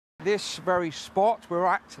This very spot, we're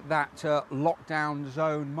at that lockdown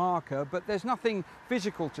zone marker, but there's nothing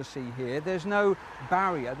physical to see here. There's no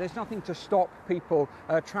barrier. There's nothing to stop people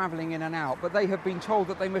travelling in and out. But they have been told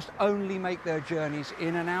that they must only make their journeys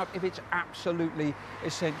in and out if it's absolutely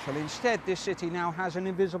essential. Instead, this city now has an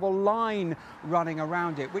invisible line running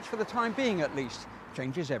around it, which for the time being at least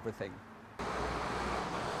changes everything.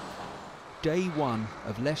 Day one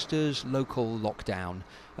of Leicester's local lockdown,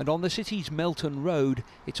 and on the city's Melton Road,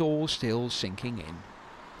 it's all still sinking in.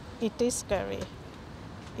 It is scary.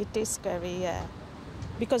 It is scary, yeah.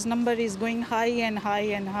 Because number is going high and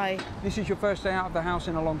high and high. This is your first day out of the house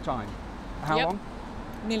in a long time. How long?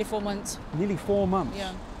 Nearly 4 months. Nearly 4 months?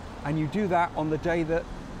 Yeah. And you do that on the day that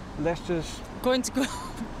Leicester's... Going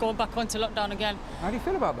back onto lockdown again. How do you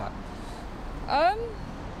feel about that?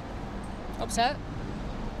 Upset.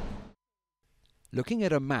 Looking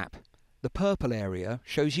at a map, the purple area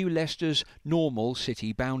shows you Leicester's normal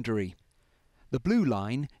city boundary. The blue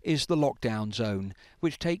line is the lockdown zone,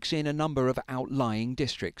 which takes in a number of outlying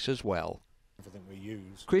districts as well.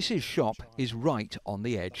 Chris's shop is right on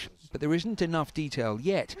the edge, but there isn't enough detail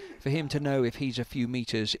yet for him to know if he's a few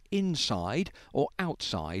metres inside or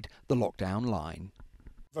outside the lockdown line.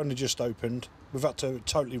 We've only just opened. We've had to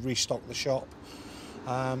totally restock the shop.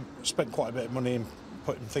 Spent quite a bit of money in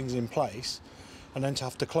putting things in place. And then to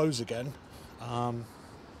have to close again,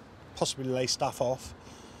 possibly lay staff off.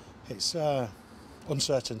 It's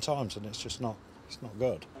uncertain times, and it's not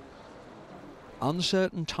good.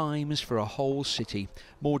 Uncertain times for a whole city.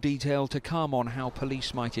 More detail to come on how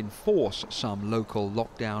police might enforce some local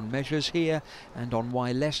lockdown measures here, and on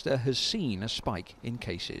why Leicester has seen a spike in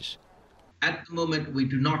cases. At the moment, we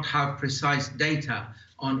do not have precise data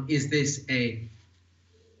on is this a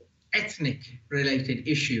ethnic-related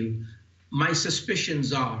issue. My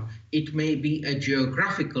suspicions are it may be a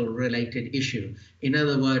geographical related issue. In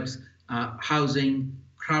other words, housing,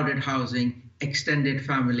 crowded housing, extended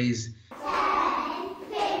families. 10,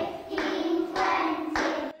 15,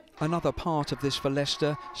 20. Another part of this for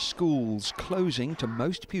Leicester, schools closing to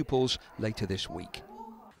most pupils later this week.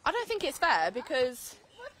 I don't think it's fair because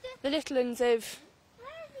the little ones have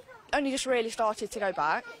only just really started to go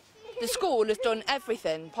back. The school has done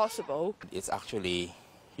everything possible. It's actually,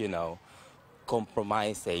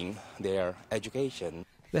 compromising their education.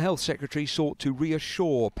 The Health Secretary sought to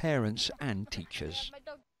reassure parents and teachers.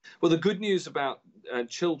 Well, the good news about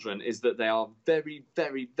children is that they are very,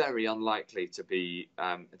 very, very unlikely to be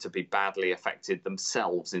badly affected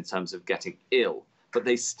themselves in terms of getting ill, but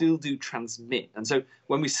they still do transmit. And so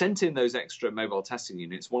when we sent in those extra mobile testing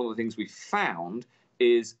units, one of the things we found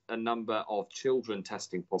is a number of children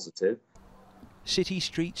testing positive. City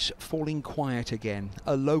streets falling quiet again.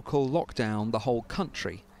 A local lockdown the whole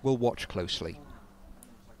country will watch closely.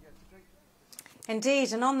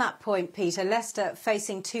 Indeed, and on that point, Peter, Leicester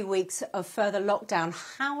facing 2 weeks of further lockdown.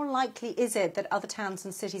 How likely is it that other towns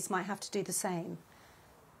and cities might have to do the same?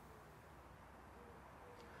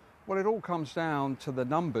 Well, it all comes down to the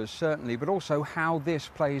numbers, certainly, but also how this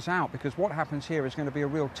plays out, because what happens here is going to be a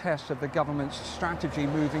real test of the government's strategy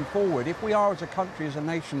moving forward. If we are, as a country, as a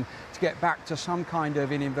nation, to get back to some kind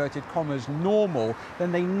of, in inverted commas, normal,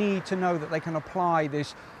 then they need to know that they can apply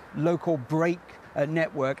this local brake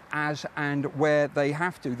network as and where they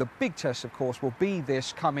have to. The big test, of course, will be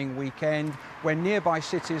this coming weekend when nearby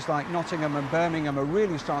cities like Nottingham and Birmingham are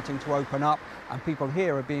really starting to open up, and people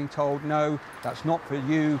here are being told, no, that's not for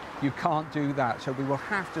you, you can't do that. So we will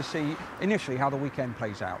have to see initially how the weekend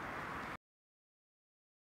plays out.